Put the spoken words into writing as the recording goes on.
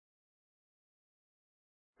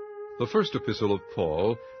The first epistle of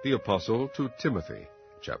Paul, the apostle, to Timothy,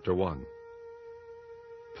 chapter 1.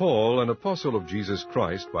 Paul, an apostle of Jesus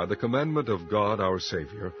Christ, by the commandment of God our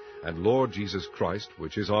Savior, and Lord Jesus Christ,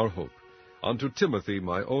 which is our hope, unto Timothy,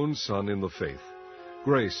 my own son in the faith,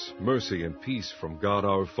 grace, mercy, and peace from God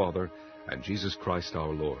our Father, and Jesus Christ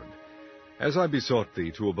our Lord. As I besought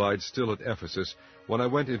thee to abide still at Ephesus, when I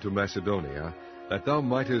went into Macedonia, that thou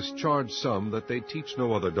mightest charge some that they teach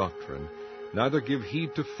no other doctrine, neither give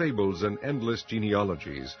heed to fables and endless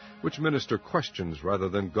genealogies, which minister questions rather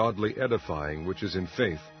than godly edifying, which is in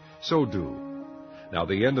faith, so do. Now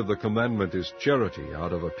the end of the commandment is charity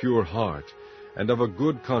out of a pure heart, and of a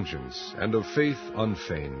good conscience, and of faith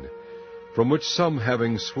unfeigned, from which some,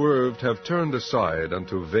 having swerved, have turned aside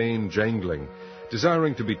unto vain jangling,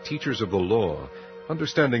 desiring to be teachers of the law,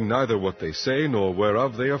 understanding neither what they say nor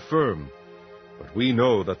whereof they affirm. But we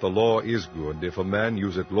know that the law is good, if a man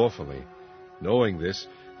use it lawfully, knowing this,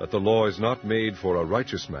 that the law is not made for a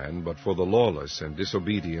righteous man, but for the lawless and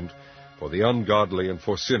disobedient, for the ungodly and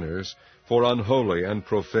for sinners, for unholy and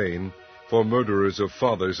profane, for murderers of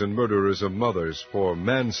fathers and murderers of mothers, for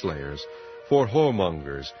manslayers, for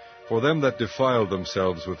whoremongers, for them that defile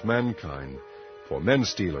themselves with mankind, for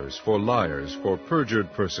men-stealers, for liars, for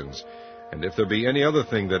perjured persons, and if there be any other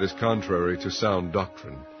thing that is contrary to sound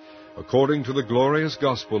doctrine, according to the glorious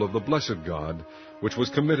gospel of the blessed God, which was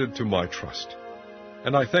committed to my trust.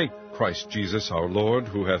 And I thank Christ Jesus our Lord,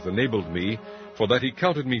 who hath enabled me, for that he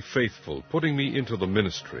counted me faithful, putting me into the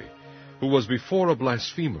ministry, who was before a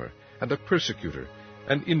blasphemer, and a persecutor,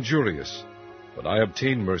 and injurious. But I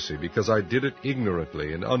obtained mercy, because I did it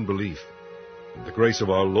ignorantly in unbelief. And the grace of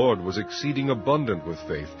our Lord was exceeding abundant with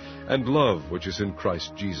faith, and love which is in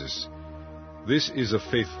Christ Jesus. This is a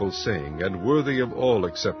faithful saying, and worthy of all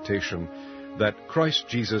acceptation, that Christ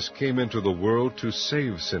Jesus came into the world to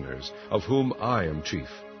save sinners, of whom I am chief.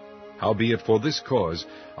 Howbeit for this cause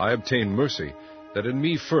I obtained mercy, that in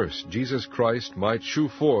me first Jesus Christ might shew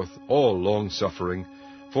forth all longsuffering,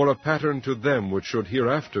 for a pattern to them which should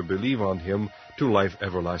hereafter believe on him to life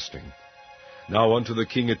everlasting. Now unto the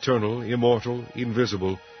King eternal, immortal,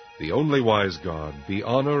 invisible, the only wise God, be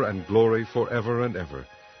honor and glory forever and ever.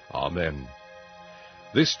 Amen.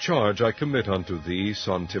 This charge I commit unto thee,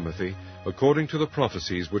 son Timothy, according to the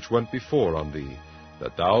prophecies which went before on thee,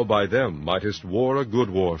 that thou by them mightest war a good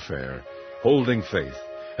warfare, holding faith,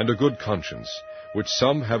 and a good conscience, which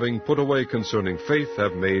some, having put away concerning faith,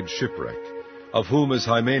 have made shipwreck, of whom is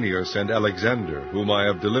Hymenaeus and Alexander, whom I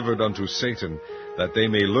have delivered unto Satan, that they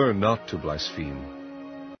may learn not to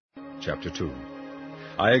blaspheme. Chapter 2.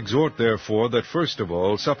 I exhort therefore that first of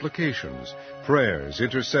all supplications, prayers,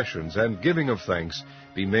 intercessions, and giving of thanks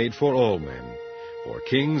be made for all men, for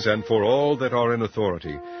kings and for all that are in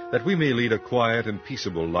authority, that we may lead a quiet and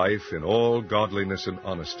peaceable life in all godliness and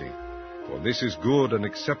honesty. For this is good and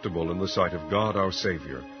acceptable in the sight of God our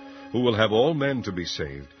Savior, who will have all men to be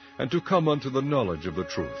saved, and to come unto the knowledge of the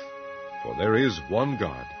truth. For there is one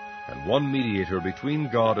God, and one mediator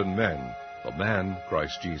between God and men, the man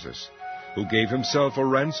Christ Jesus, who gave himself a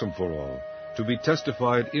ransom for all, to be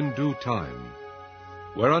testified in due time.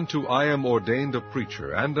 Whereunto I am ordained a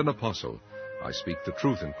preacher and an apostle, I speak the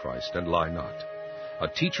truth in Christ, and lie not, a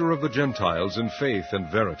teacher of the Gentiles in faith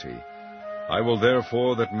and verity. I will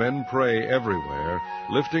therefore that men pray everywhere,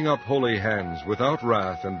 lifting up holy hands, without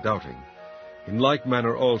wrath and doubting. In like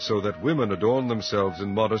manner also that women adorn themselves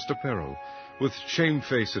in modest apparel, with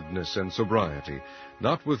shamefacedness and sobriety,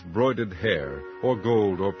 not with broided hair, or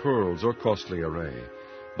gold, or pearls, or costly array,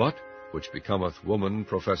 but, which becometh woman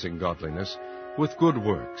professing godliness, with good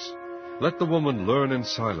works. Let the woman learn in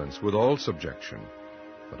silence with all subjection.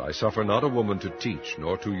 But I suffer not a woman to teach,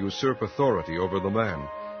 nor to usurp authority over the man,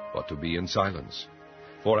 but to be in silence.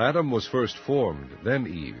 For Adam was first formed, then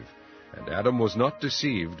Eve. And Adam was not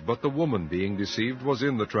deceived, but the woman being deceived was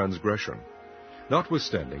in the transgression.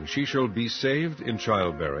 Notwithstanding, she shall be saved in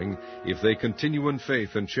childbearing, if they continue in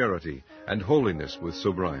faith and charity, and holiness with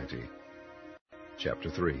sobriety. Chapter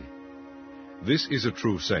 3. This is a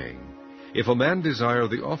true saying. If a man desire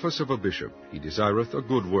the office of a bishop, he desireth a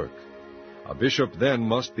good work. A bishop then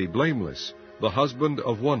must be blameless, the husband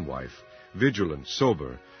of one wife, vigilant,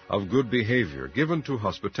 sober, of good behavior, given to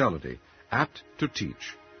hospitality, apt to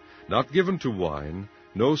teach, not given to wine,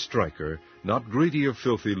 no striker, not greedy of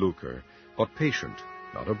filthy lucre, but patient,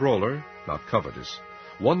 not a brawler, not covetous,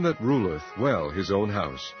 one that ruleth well his own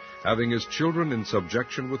house, having his children in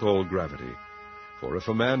subjection with all gravity. For if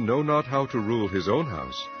a man know not how to rule his own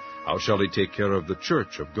house, how shall he take care of the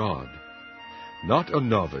church of God? Not a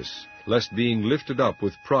novice, lest being lifted up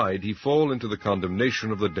with pride he fall into the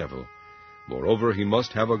condemnation of the devil. Moreover, he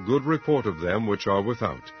must have a good report of them which are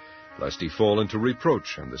without, lest he fall into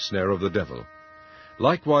reproach and the snare of the devil.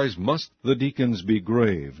 Likewise must the deacons be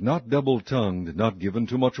grave, not double-tongued, not given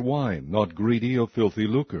to much wine, not greedy of filthy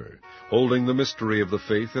lucre, holding the mystery of the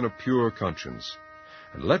faith in a pure conscience.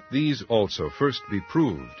 And let these also first be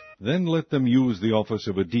proved, then let them use the office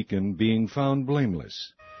of a deacon, being found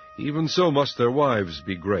blameless. Even so must their wives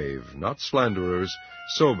be grave, not slanderers,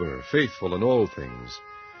 sober, faithful in all things.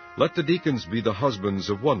 Let the deacons be the husbands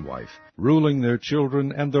of one wife, ruling their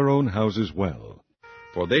children and their own houses well.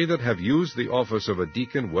 For they that have used the office of a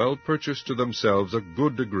deacon well purchase to themselves a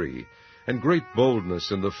good degree, and great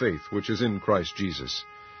boldness in the faith which is in Christ Jesus.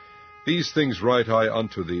 These things write I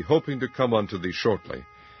unto thee, hoping to come unto thee shortly.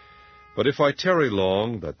 But if I tarry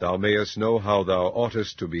long, that thou mayest know how thou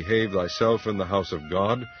oughtest to behave thyself in the house of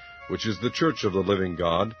God, which is the church of the living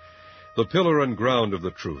God, the pillar and ground of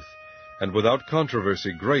the truth, and without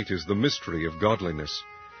controversy great is the mystery of godliness.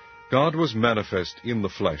 God was manifest in the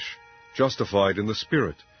flesh, justified in the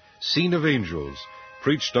Spirit, seen of angels,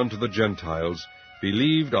 preached unto the Gentiles,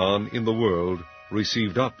 believed on in the world,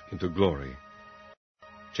 received up into glory.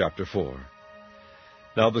 Chapter 4.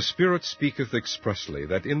 Now the Spirit speaketh expressly,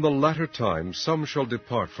 that in the latter time some shall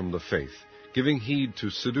depart from the faith, giving heed to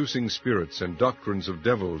seducing spirits and doctrines of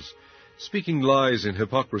devils, speaking lies in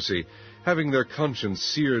hypocrisy, having their conscience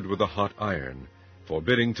seared with a hot iron,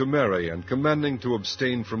 forbidding to marry, and commanding to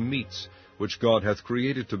abstain from meats, which God hath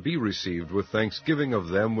created to be received with thanksgiving of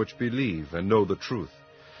them which believe and know the truth.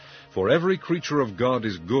 For every creature of God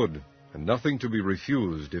is good, and nothing to be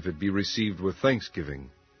refused if it be received with thanksgiving.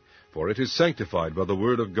 For it is sanctified by the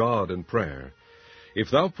word of God and prayer. If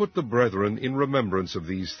thou put the brethren in remembrance of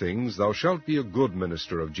these things, thou shalt be a good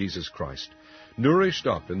minister of Jesus Christ, nourished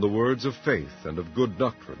up in the words of faith and of good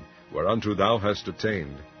doctrine, whereunto thou hast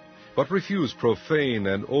attained. But refuse profane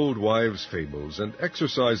and old wives' fables, and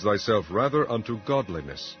exercise thyself rather unto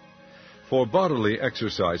godliness. For bodily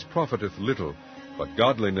exercise profiteth little, but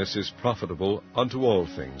godliness is profitable unto all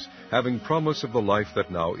things, having promise of the life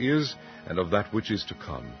that now is, and of that which is to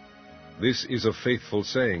come. This is a faithful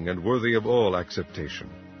saying, and worthy of all acceptation.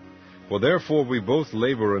 For therefore we both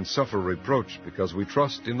labor and suffer reproach, because we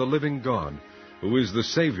trust in the living God, who is the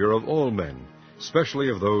Savior of all men, especially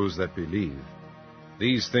of those that believe.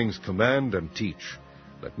 These things command and teach.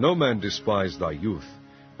 Let no man despise thy youth,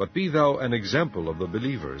 but be thou an example of the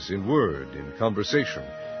believers in word, in conversation,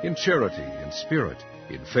 in charity, in spirit,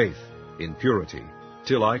 in faith, in purity,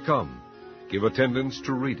 till I come. Give attendance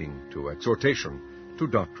to reading, to exhortation, to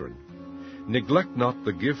doctrine. Neglect not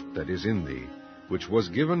the gift that is in thee, which was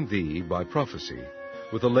given thee by prophecy,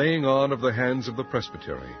 with the laying on of the hands of the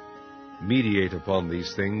presbytery. Meditate upon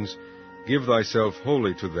these things, give thyself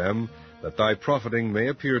wholly to them, that thy profiting may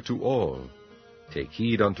appear to all. Take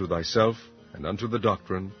heed unto thyself, and unto the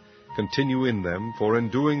doctrine, continue in them, for in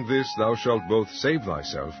doing this thou shalt both save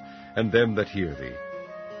thyself, and them that hear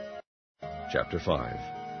thee. Chapter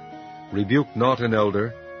 5. Rebuke not an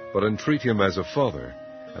elder, but entreat him as a father,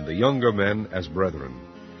 and the younger men as brethren,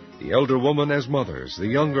 the elder woman as mothers, the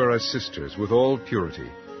younger as sisters, with all purity.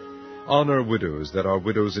 Honor widows that are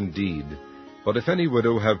widows indeed. But if any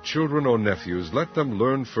widow have children or nephews, let them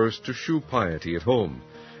learn first to shew piety at home,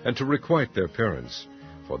 and to requite their parents,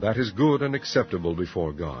 for that is good and acceptable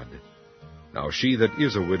before God. Now she that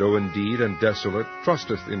is a widow indeed and desolate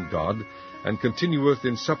trusteth in God, and continueth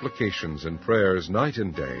in supplications and prayers night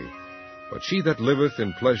and day. But she that liveth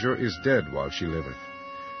in pleasure is dead while she liveth.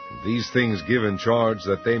 And these things give in charge,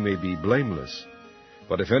 that they may be blameless.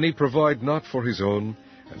 But if any provide not for his own,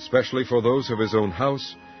 and specially for those of his own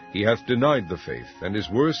house, he hath denied the faith, and is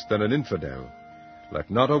worse than an infidel.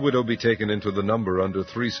 Let not a widow be taken into the number under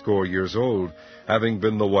 60 years old, having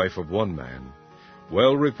been the wife of one man,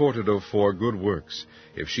 well reported of for good works,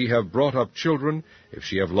 if she have brought up children, if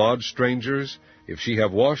she have lodged strangers, if she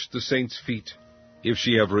have washed the saints' feet, if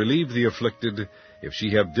she have relieved the afflicted, if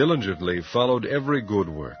she have diligently followed every good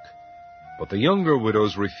work. But the younger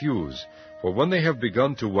widows refuse, for when they have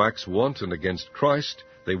begun to wax wanton against Christ,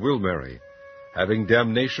 they will marry, having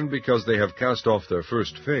damnation because they have cast off their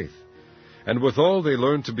first faith. And withal they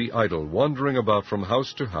learn to be idle, wandering about from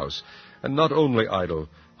house to house, and not only idle,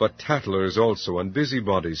 but tattlers also, and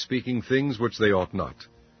busybodies, speaking things which they ought not.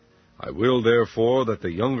 I will therefore that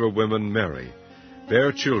the younger women marry,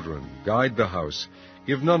 bear children, guide the house,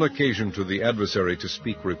 give none occasion to the adversary to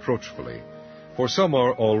speak reproachfully, for some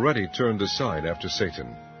are already turned aside after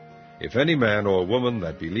Satan. If any man or woman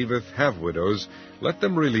that believeth have widows, let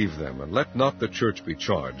them relieve them, and let not the church be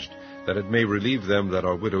charged, that it may relieve them that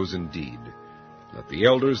are widows indeed. Let the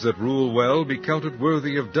elders that rule well be counted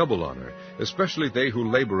worthy of double honor, especially they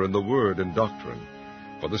who labor in the word and doctrine.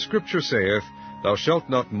 For the Scripture saith, Thou shalt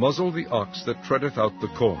not muzzle the ox that treadeth out the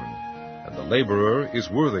corn, and the laborer is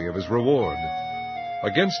worthy of his reward.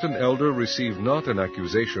 Against an elder receive not an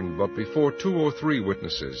accusation, but before 2 or 3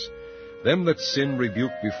 witnesses. Them that sin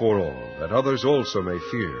rebuke before all, that others also may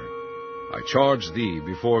fear. I charge thee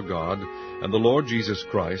before God, and the Lord Jesus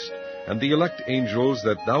Christ, and the elect angels,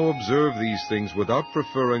 that thou observe these things without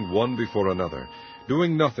preferring one before another,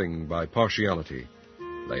 doing nothing by partiality.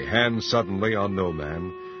 Lay hands suddenly on no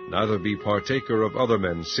man, neither be partaker of other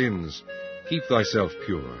men's sins. Keep thyself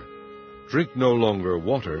pure. Drink no longer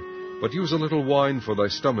water, but use a little wine for thy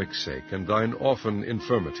stomach's sake, and thine often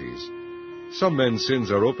infirmities. Some men's sins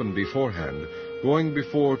are opened beforehand, going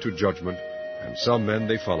before to judgment, and some men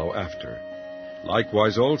they follow after.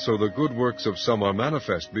 Likewise also the good works of some are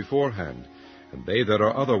manifest beforehand, and they that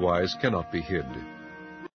are otherwise cannot be hid.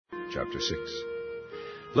 Chapter 6.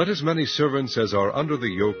 Let as many servants as are under the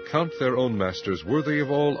yoke count their own masters worthy of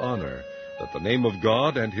all honor, that the name of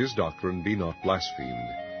God and his doctrine be not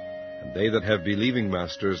blasphemed. And they that have believing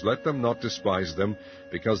masters, let them not despise them,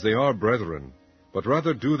 because they are brethren, but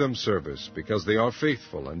rather do them service, because they are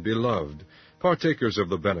faithful and beloved, partakers of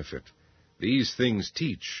the benefit. These things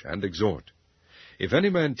teach and exhort. If any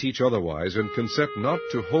man teach otherwise, and consent not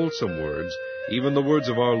to wholesome words, even the words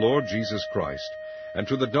of our Lord Jesus Christ, and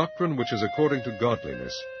to the doctrine which is according to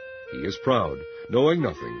godliness, he is proud, knowing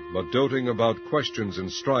nothing, but doting about questions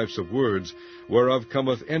and strifes of words, whereof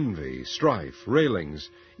cometh envy, strife, railings,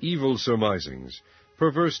 evil surmisings,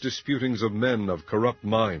 perverse disputings of men of corrupt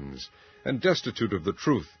minds, and destitute of the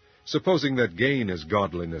truth, supposing that gain is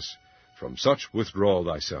godliness. From such withdraw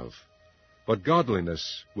thyself. But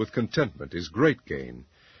godliness with contentment is great gain.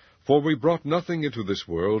 For we brought nothing into this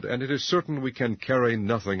world, and it is certain we can carry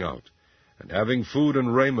nothing out. And having food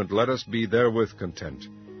and raiment, let us be therewith content.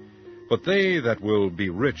 But they that will be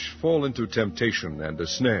rich fall into temptation and a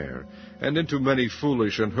snare, and into many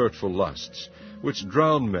foolish and hurtful lusts, which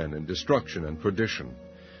drown men in destruction and perdition.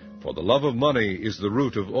 For the love of money is the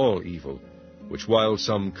root of all evil, which while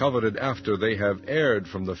some coveted after, they have erred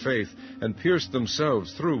from the faith, and pierced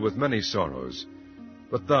themselves through with many sorrows.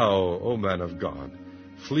 But thou, O man of God,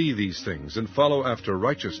 flee these things, and follow after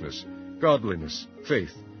righteousness, godliness,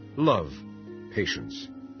 faith, love, patience,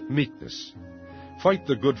 meekness. Fight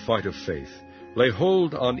the good fight of faith. Lay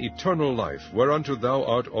hold on eternal life, whereunto thou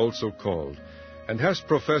art also called, and hast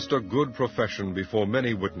professed a good profession before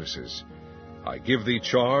many witnesses. I give thee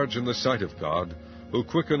charge in the sight of God, who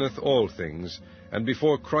quickeneth all things, and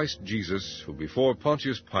before Christ Jesus, who before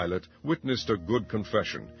Pontius Pilate witnessed a good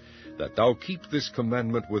confession, that thou keep this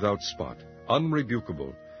commandment without spot,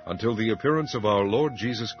 unrebukable, until the appearance of our Lord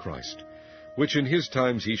Jesus Christ, which in his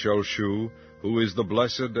times he shall shew, who is the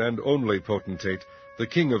blessed and only potentate, the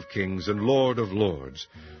King of kings and Lord of lords,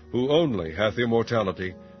 who only hath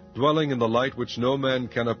immortality, dwelling in the light which no man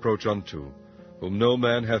can approach unto, whom no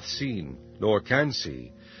man hath seen, nor can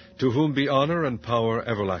see, to whom be honor and power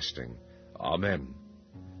everlasting. Amen.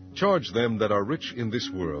 Charge them that are rich in this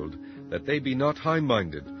world, that they be not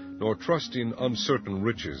high-minded, nor trust in uncertain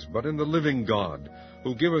riches, but in the living God,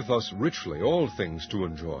 who giveth us richly all things to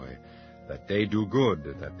enjoy, that they do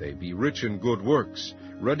good, that they be rich in good works,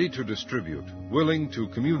 ready to distribute, willing to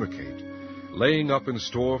communicate, laying up in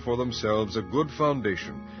store for themselves a good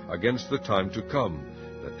foundation against the time to come,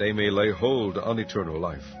 that they may lay hold on eternal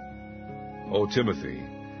life. O Timothy,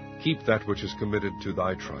 keep that which is committed to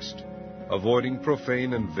thy trust, avoiding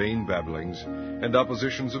profane and vain babblings, and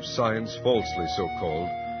oppositions of science falsely so called,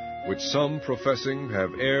 which some professing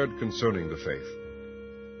have erred concerning the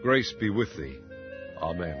faith. Grace be with thee.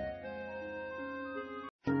 Amen.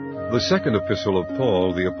 The second epistle of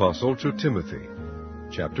Paul the Apostle to Timothy,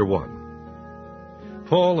 chapter 1.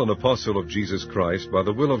 Paul, an apostle of Jesus Christ, by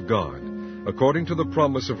the will of God, according to the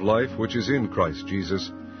promise of life which is in Christ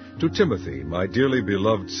Jesus, to Timothy, my dearly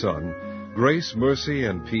beloved son, grace, mercy,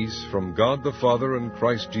 and peace from God the Father and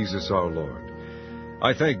Christ Jesus our Lord.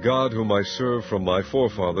 I thank God, whom I serve from my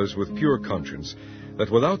forefathers with pure conscience,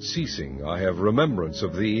 that without ceasing I have remembrance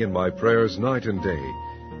of thee in my prayers night and day,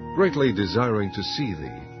 greatly desiring to see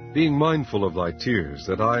thee, being mindful of thy tears,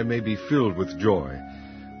 that I may be filled with joy,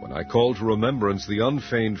 when I call to remembrance the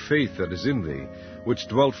unfeigned faith that is in thee, which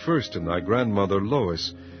dwelt first in thy grandmother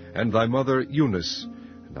Lois, and thy mother Eunice,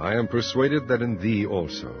 and I am persuaded that in thee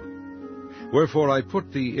also. Wherefore I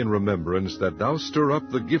put thee in remembrance, that thou stir up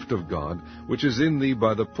the gift of God, which is in thee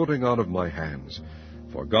by the putting on of my hands.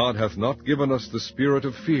 For God hath not given us the spirit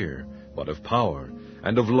of fear, but of power,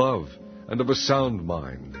 and of love, and of a sound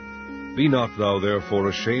mind. Be not thou therefore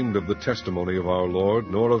ashamed of the testimony of our Lord,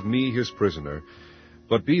 nor of me his prisoner,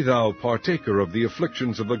 but be thou partaker of the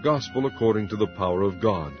afflictions of the gospel according to the power of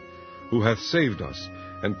God, who hath saved us,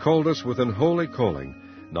 and called us with an holy calling,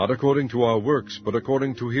 not according to our works, but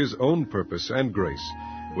according to his own purpose and grace,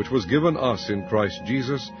 which was given us in Christ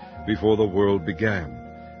Jesus before the world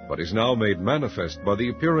began, but is now made manifest by the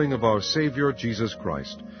appearing of our Saviour Jesus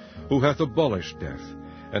Christ, who hath abolished death,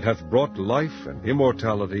 and hath brought life and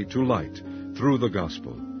immortality to light through the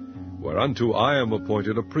gospel, whereunto I am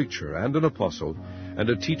appointed a preacher and an apostle, and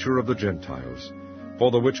a teacher of the Gentiles,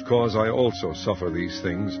 for the which cause I also suffer these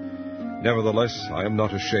things. Nevertheless, I am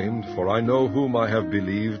not ashamed, for I know whom I have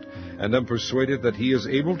believed, and am persuaded that he is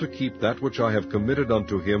able to keep that which I have committed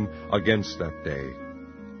unto him against that day.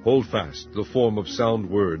 Hold fast the form of sound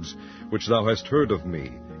words, which thou hast heard of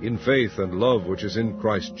me, in faith and love which is in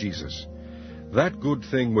Christ Jesus. That good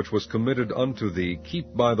thing which was committed unto thee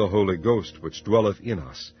keep by the Holy Ghost which dwelleth in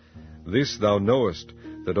us. This thou knowest,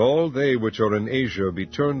 that all they which are in Asia be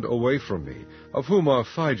turned away from me, of whom are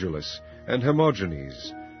Phygelus and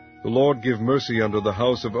Hermogenes. The Lord give mercy unto the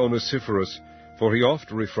house of Onesiphorus, for he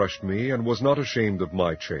oft refreshed me, and was not ashamed of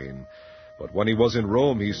my chain. But when he was in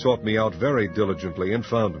Rome, he sought me out very diligently, and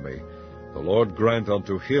found me. The Lord grant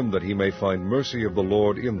unto him that he may find mercy of the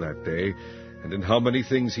Lord in that day, and in how many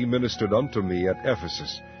things he ministered unto me at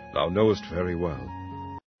Ephesus, thou knowest very well.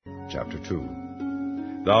 Chapter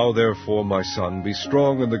 2. Thou therefore, my son, be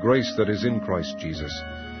strong in the grace that is in Christ Jesus,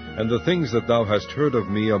 and the things that thou hast heard of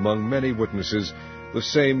me among many witnesses, the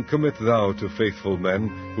same commit thou to faithful men,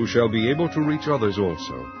 who shall be able to reach others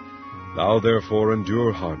also. Thou therefore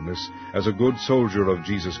endure hardness, as a good soldier of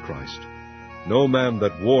Jesus Christ. No man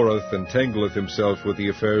that warreth entangleth himself with the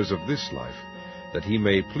affairs of this life, that he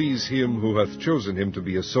may please him who hath chosen him to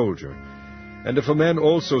be a soldier. And if a man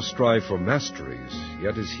also strive for masteries,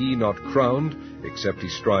 yet is he not crowned, except he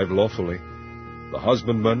strive lawfully. The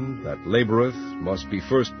husbandman that laboureth must be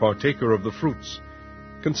first partaker of the fruits.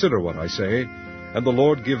 Consider what I say, and the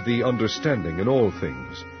Lord give thee understanding in all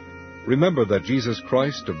things. Remember that Jesus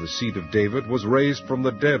Christ of the seed of David was raised from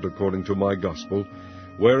the dead according to my gospel,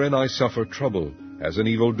 wherein I suffer trouble, as an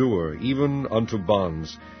evildoer, even unto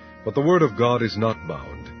bonds. But the word of God is not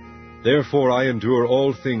bound. Therefore I endure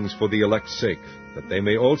all things for the elect's sake, that they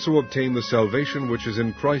may also obtain the salvation which is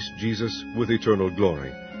in Christ Jesus with eternal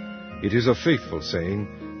glory. It is a faithful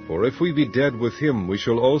saying, for if we be dead with him, we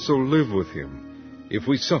shall also live with him. If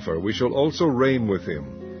we suffer, we shall also reign with him.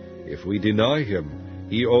 If we deny him,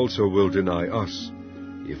 he also will deny us.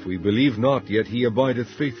 If we believe not, yet he abideth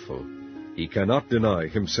faithful. He cannot deny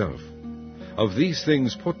himself. Of these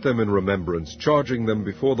things put them in remembrance, charging them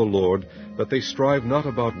before the Lord, that they strive not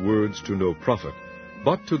about words to no profit,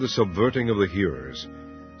 but to the subverting of the hearers.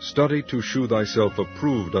 Study to shew thyself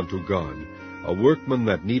approved unto God, a workman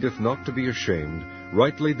that needeth not to be ashamed,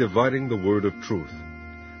 rightly dividing the word of truth.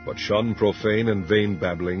 But shun profane and vain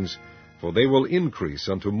babblings, for they will increase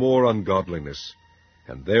unto more ungodliness.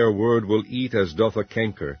 And their word will eat as doth a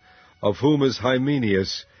canker, of whom is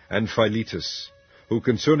Hymenaeus and Philetus, who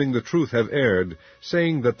concerning the truth have erred,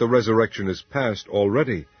 saying that the resurrection is past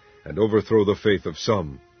already, and overthrow the faith of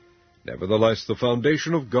some. Nevertheless the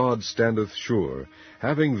foundation of God standeth sure,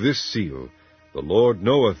 having this seal, the Lord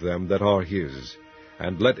knoweth them that are his.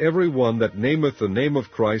 And let every one that nameth the name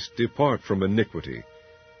of Christ depart from iniquity.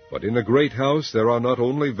 But in a great house there are not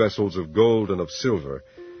only vessels of gold and of silver,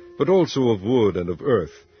 but also of wood and of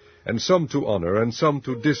earth, and some to honor, and some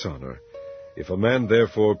to dishonor. If a man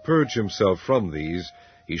therefore purge himself from these,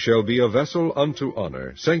 he shall be a vessel unto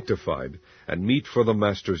honor, sanctified, and meet for the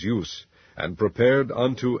master's use, and prepared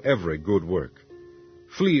unto every good work.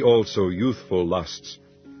 Flee also youthful lusts,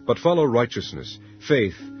 but follow righteousness,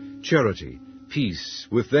 faith, charity, peace,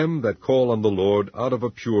 with them that call on the Lord out of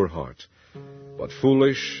a pure heart. But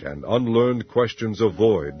foolish and unlearned questions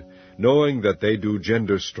avoid, knowing that they do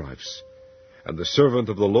gender strifes. And the servant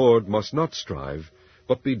of the Lord must not strive,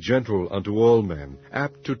 but be gentle unto all men,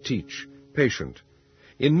 apt to teach, patient,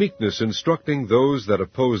 in meekness instructing those that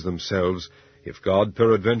oppose themselves, if God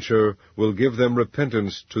peradventure will give them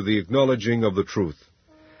repentance to the acknowledging of the truth,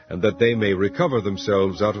 and that they may recover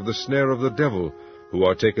themselves out of the snare of the devil, who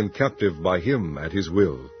are taken captive by him at his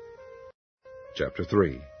will. Chapter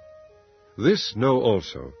 3. This know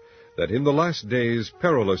also, that in the last days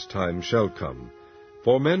perilous times shall come.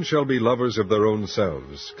 For men shall be lovers of their own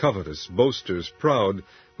selves, covetous, boasters, proud,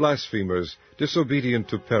 blasphemers, disobedient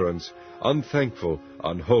to parents, unthankful,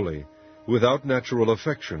 unholy, without natural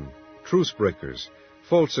affection, truce-breakers,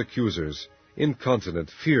 false accusers, incontinent,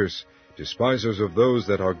 fierce, despisers of those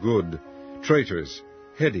that are good, traitors,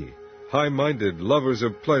 heady, high-minded, lovers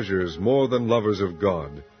of pleasures more than lovers of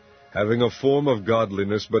God, having a form of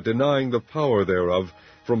godliness, but denying the power thereof,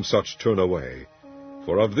 from such turn away.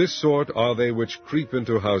 For of this sort are they which creep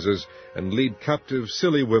into houses, and lead captive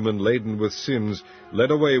silly women laden with sins, led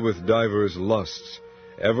away with divers lusts,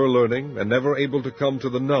 ever learning, and never able to come to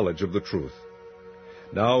the knowledge of the truth.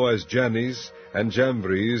 Now as Jannes and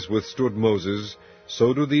Jambres withstood Moses,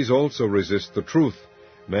 so do these also resist the truth,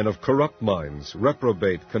 men of corrupt minds,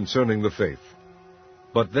 reprobate concerning the faith.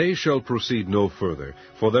 But they shall proceed no further,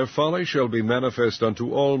 for their folly shall be manifest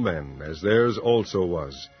unto all men, as theirs also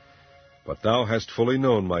was. But thou hast fully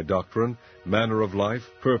known my doctrine, manner of life,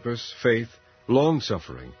 purpose, faith,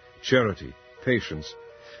 long-suffering, charity, patience,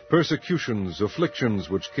 persecutions, afflictions,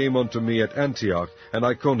 which came unto me at Antioch, and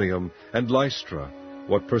Iconium, and Lystra,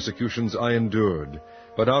 what persecutions I endured.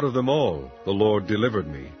 But out of them all the Lord delivered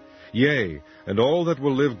me. Yea, and all that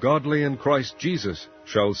will live godly in Christ Jesus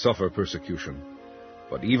shall suffer persecution.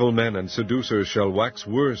 But evil men and seducers shall wax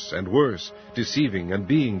worse and worse, deceiving and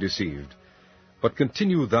being deceived. But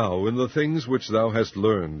continue thou in the things which thou hast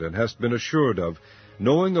learned, and hast been assured of,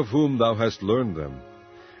 knowing of whom thou hast learned them,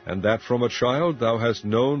 and that from a child thou hast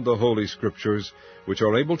known the holy Scriptures, which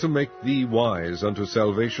are able to make thee wise unto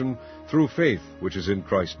salvation through faith which is in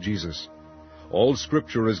Christ Jesus. All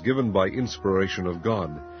Scripture is given by inspiration of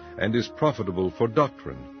God, and is profitable for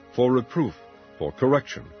doctrine, for reproof, for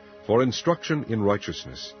correction, for instruction in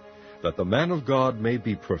righteousness, that the man of God may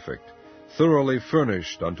be perfect, thoroughly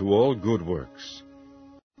furnished unto all good works.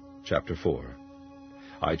 Chapter 4.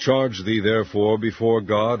 I charge thee therefore before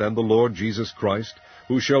God and the Lord Jesus Christ,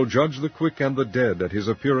 who shall judge the quick and the dead at his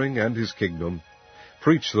appearing and his kingdom,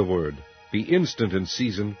 preach the word, be instant in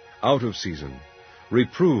season, out of season,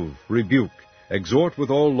 reprove, rebuke, exhort with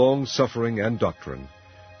all long-suffering and doctrine.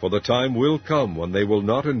 For the time will come when they will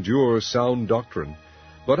not endure sound doctrine,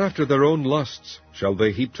 but after their own lusts shall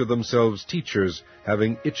they heap to themselves teachers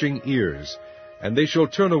having itching ears, and they shall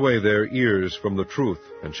turn away their ears from the truth,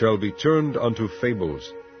 and shall be turned unto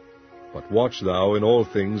fables. But watch thou in all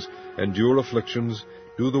things, endure afflictions,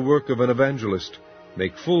 do the work of an evangelist,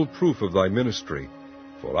 make full proof of thy ministry.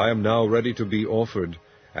 For I am now ready to be offered,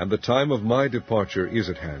 and the time of my departure is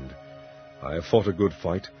at hand. I have fought a good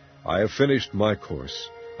fight, I have finished my course,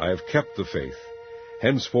 I have kept the faith.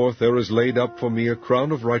 Henceforth there is laid up for me a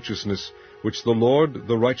crown of righteousness, which the Lord,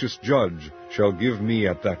 the righteous judge, shall give me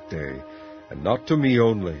at that day, and not to me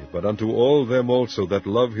only, but unto all them also that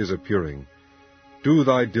love his appearing. Do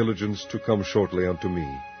thy diligence to come shortly unto me.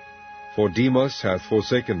 For Demas hath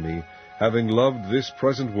forsaken me, having loved this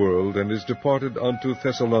present world, and is departed unto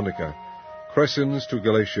Thessalonica, Crescens to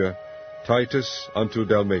Galatia, Titus unto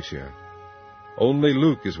Dalmatia. Only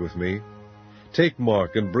Luke is with me. Take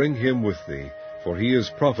Mark, and bring him with thee, for he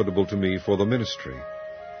is profitable to me for the ministry.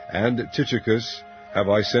 And Tychicus have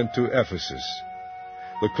I sent to Ephesus.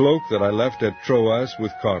 The cloak that I left at Troas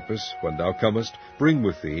with Carpus, when thou comest, bring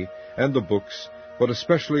with thee, and the books, but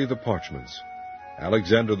especially the parchments.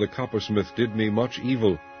 Alexander the coppersmith did me much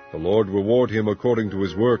evil. The Lord reward him according to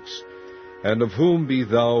his works. And of whom be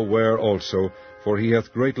thou ware also, for he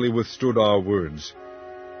hath greatly withstood our words.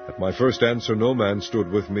 At my first answer no man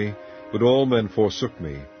stood with me, but all men forsook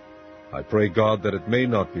me. I pray God that it may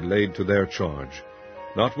not be laid to their charge.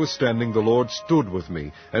 Notwithstanding the Lord stood with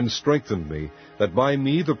me, and strengthened me, that by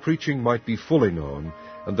me the preaching might be fully known,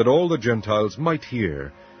 and that all the Gentiles might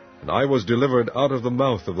hear. And I was delivered out of the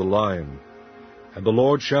mouth of the lion. And the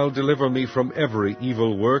Lord shall deliver me from every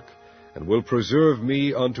evil work, and will preserve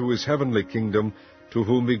me unto his heavenly kingdom, to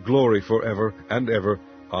whom be glory for ever and ever.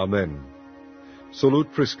 Amen.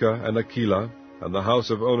 Salute Prisca and Aquila, and the house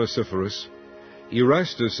of Onesiphorus.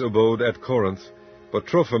 Erastus abode at Corinth, but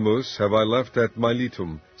Trophimus have I left at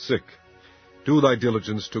Miletum, sick. Do thy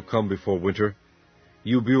diligence to come before winter.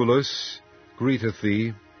 Eubulus greeteth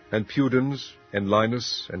thee, and Pudens, and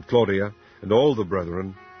Linus, and Claudia, and all the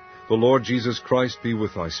brethren. The Lord Jesus Christ be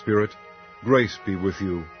with thy spirit. Grace be with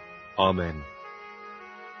you. Amen.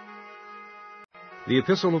 The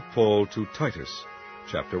Epistle of Paul to Titus,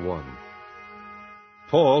 chapter 1.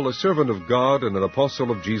 Paul, a servant of God and an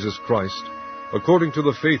apostle of Jesus Christ, according to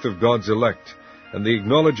the faith of God's elect, and the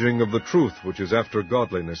acknowledging of the truth which is after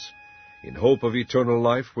godliness, in hope of eternal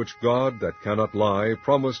life, which God, that cannot lie,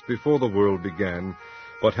 promised before the world began,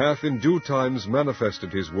 but hath in due times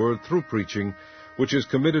manifested his word through preaching, which is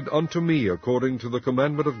committed unto me according to the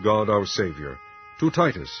commandment of God our Saviour, to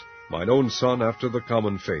Titus, mine own son after the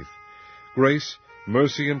common faith. Grace,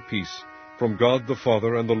 mercy, and peace from God the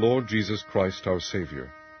Father and the Lord Jesus Christ our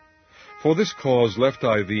Saviour. For this cause left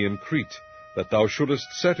I thee in Crete, that thou shouldest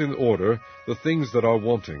set in order the things that are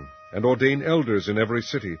wanting, and ordain elders in every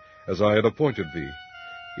city, as I had appointed thee.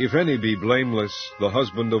 If any be blameless, the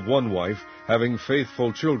husband of one wife, having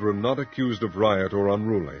faithful children, not accused of riot or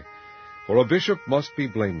unruly. For a bishop must be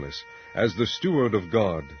blameless, as the steward of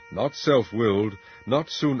God, not self-willed, not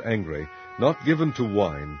soon angry, not given to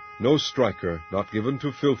wine, no striker, not given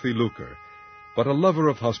to filthy lucre, but a lover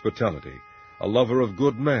of hospitality, a lover of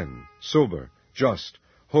good men, sober, just,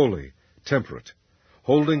 holy, temperate,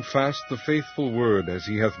 holding fast the faithful word as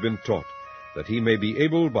he hath been taught, that he may be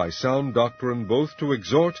able by sound doctrine both to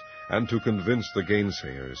exhort and to convince the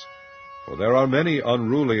gainsayers. For there are many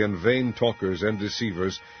unruly and vain talkers and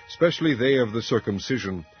deceivers, especially they of the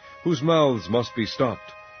circumcision, whose mouths must be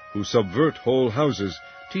stopped, who subvert whole houses,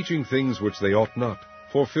 teaching things which they ought not,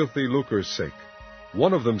 for filthy lucre's sake.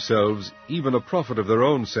 One of themselves, even a prophet of their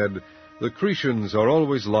own, said, The Cretians are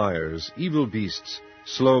always liars, evil beasts,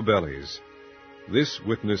 slow bellies. This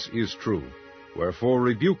witness is true. Wherefore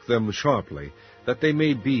rebuke them sharply, that they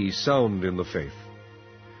may be sound in the faith,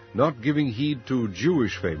 not giving heed to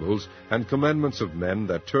Jewish fables and commandments of men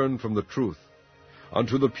that turn from the truth.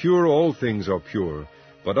 Unto the pure all things are pure,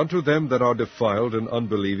 but unto them that are defiled and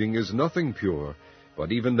unbelieving is nothing pure,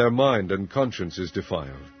 but even their mind and conscience is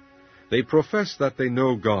defiled. They profess that they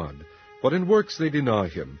know God, but in works they deny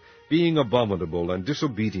him, being abominable and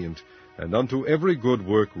disobedient, and unto every good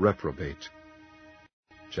work reprobate.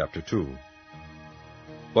 Chapter 2.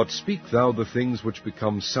 But speak thou the things which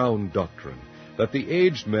become sound doctrine, that the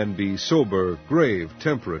aged men be sober, grave,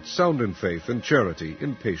 temperate, sound in faith, in charity,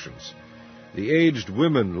 in patience. The aged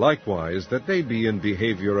women likewise, that they be in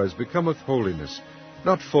behavior as becometh holiness,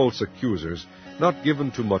 not false accusers, not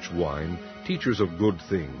given to much wine, teachers of good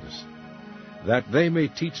things, that they may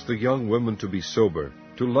teach the young women to be sober,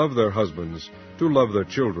 to love their husbands, to love their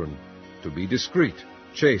children, to be discreet,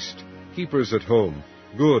 chaste, keepers at home,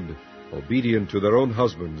 good, obedient to their own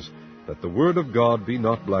husbands, that the word of God be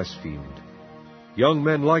not blasphemed. Young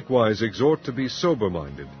men likewise exhort to be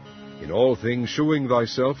sober-minded, in all things shewing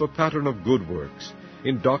thyself a pattern of good works,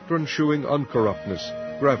 in doctrine shewing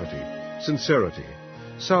uncorruptness, gravity, sincerity,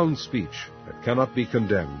 sound speech that cannot be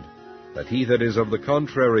condemned, that he that is of the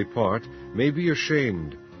contrary part may be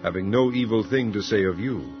ashamed, having no evil thing to say of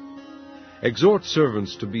you. Exhort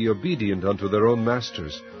servants to be obedient unto their own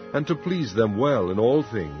masters, and to please them well in all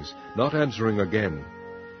things, not answering again,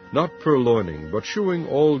 not purloining, but shewing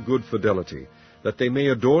all good fidelity, that they may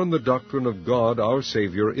adorn the doctrine of God our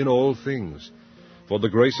Saviour in all things. For the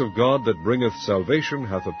grace of God that bringeth salvation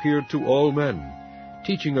hath appeared to all men,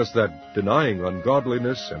 teaching us that, denying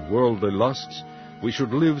ungodliness and worldly lusts, we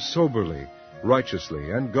should live soberly,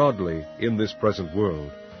 righteously, and godly in this present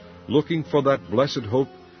world, looking for that blessed hope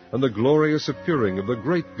and the glorious appearing of the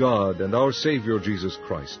great God and our Saviour Jesus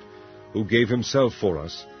Christ, who gave himself for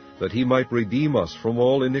us, that he might redeem us from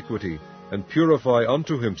all iniquity, and purify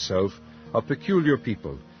unto himself a peculiar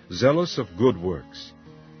people, zealous of good works.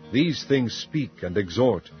 These things speak and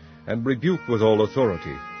exhort, and rebuke with all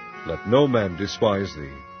authority. Let no man despise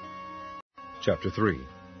thee. Chapter 3.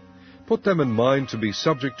 Put them in mind to be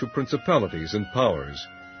subject to principalities and powers,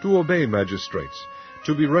 to obey magistrates,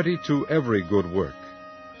 to be ready to every good work,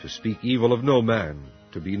 to speak evil of no man,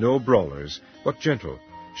 to be no brawlers, but gentle,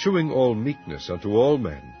 shewing all meekness unto all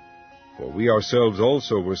men. For we ourselves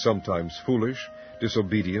also were sometimes foolish,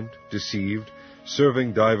 disobedient, deceived,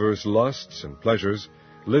 serving divers lusts and pleasures,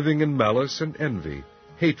 living in malice and envy,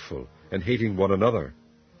 hateful, and hating one another.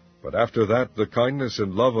 But after that the kindness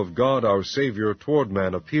and love of God our Saviour toward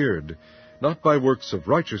man appeared, not by works of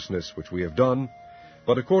righteousness which we have done,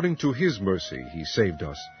 but according to his mercy he saved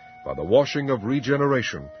us, by the washing of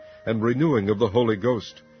regeneration and renewing of the Holy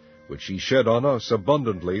Ghost, which he shed on us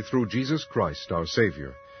abundantly through Jesus Christ our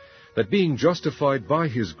Saviour, that being justified by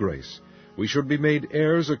his grace, we should be made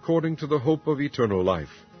heirs according to the hope of eternal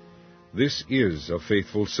life. This is a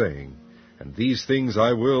faithful saying, and these things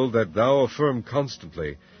I will that thou affirm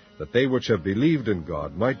constantly, that they which have believed in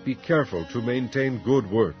God might be careful to maintain good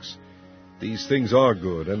works. These things are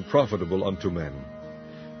good and profitable unto men.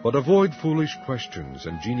 But avoid foolish questions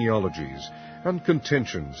and genealogies, and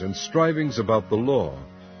contentions and strivings about the law,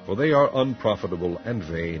 for they are unprofitable and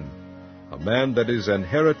vain. A man that is an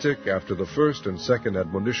heretic after the first and second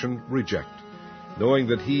admonition reject, knowing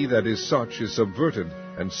that he that is such is subverted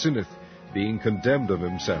and sinneth, being condemned of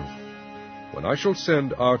himself. When I shall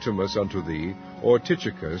send Artemas unto thee, or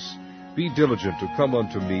Tychicus, be diligent to come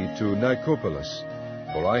unto me to Nicopolis,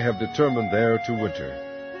 for I have determined there to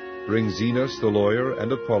winter. Bring Zenas the lawyer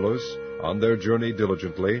and Apollos on their journey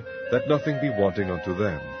diligently, that nothing be wanting unto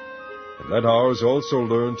them. And let ours also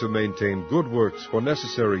learn to maintain good works for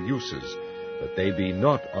necessary uses, that they be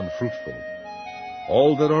not unfruitful.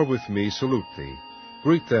 All that are with me salute thee.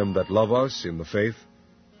 Greet them that love us in the faith.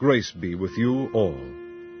 Grace be with you all.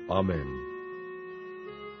 Amen.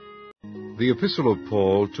 The Epistle of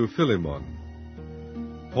Paul to Philemon.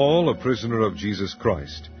 Paul, a prisoner of Jesus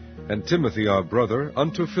Christ, and Timothy our brother,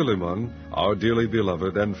 unto Philemon, our dearly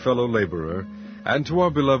beloved and fellow laborer, and to our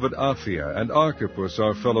beloved Apphia and Archippus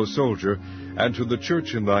our fellow soldier, and to the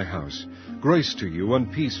church in thy house, grace to you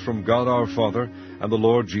and peace from God our Father and the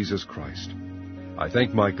Lord Jesus Christ. I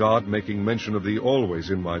thank my God, making mention of thee always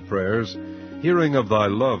in my prayers, hearing of thy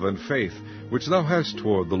love and faith, which thou hast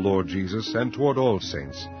toward the Lord Jesus and toward all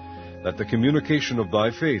saints, that the communication of thy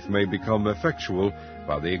faith may become effectual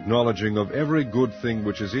by the acknowledging of every good thing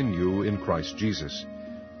which is in you in Christ Jesus.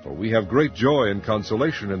 For we have great joy and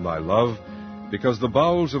consolation in thy love, because the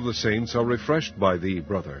bowels of the saints are refreshed by thee,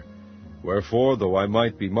 brother. Wherefore, though I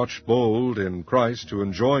might be much bold in Christ to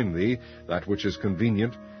enjoin thee that which is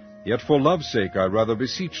convenient, yet for love's sake I rather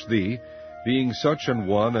beseech thee, being such an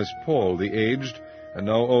one as Paul the aged, and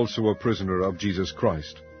now also a prisoner of Jesus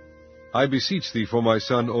Christ. I beseech thee for my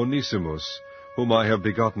son Onesimus, whom I have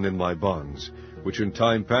begotten in my bonds, which in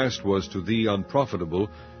time past was to thee unprofitable,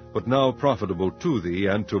 but now profitable to thee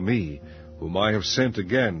and to me, whom I have sent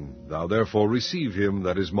again. Thou therefore receive him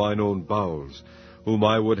that is mine own bowels, whom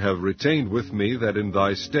I would have retained with me, that in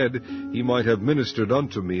thy stead he might have ministered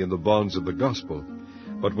unto me in the bonds of the gospel.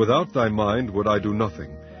 But without thy mind would I do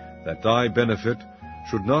nothing, that thy benefit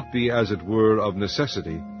should not be as it were of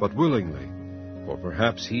necessity, but willingly. For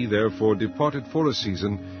perhaps he therefore departed for a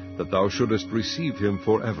season, that thou shouldest receive him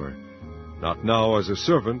forever. Not now as a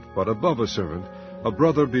servant, but above a servant, a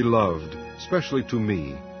brother beloved, specially to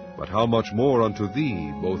me, but how much more unto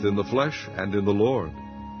thee, both in the flesh and in the Lord.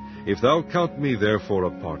 If thou count me therefore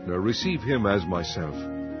a partner, receive him as myself.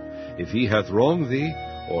 If he hath wronged thee,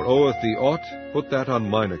 or oweth thee aught, put that on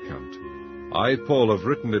mine account. I, Paul, have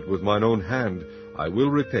written it with mine own hand, I will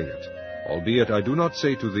repay it. Albeit I do not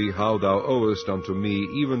say to thee how thou owest unto me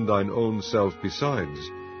even thine own self besides.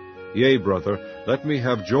 Yea, brother, let me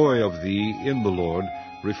have joy of thee in the Lord,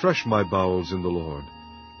 refresh my bowels in the Lord.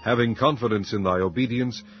 Having confidence in thy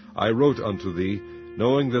obedience, I wrote unto thee,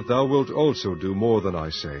 knowing that thou wilt also do more than I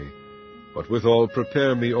say. But withal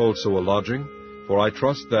prepare me also a lodging, for I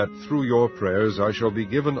trust that through your prayers I shall be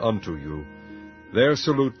given unto you. There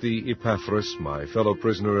salute thee Epaphras, my fellow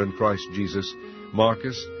prisoner in Christ Jesus,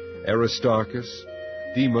 Marcus, Aristarchus,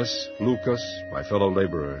 Demas, Lucas, my fellow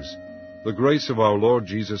laborers. The grace of our Lord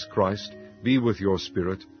Jesus Christ be with your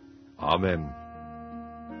spirit. Amen.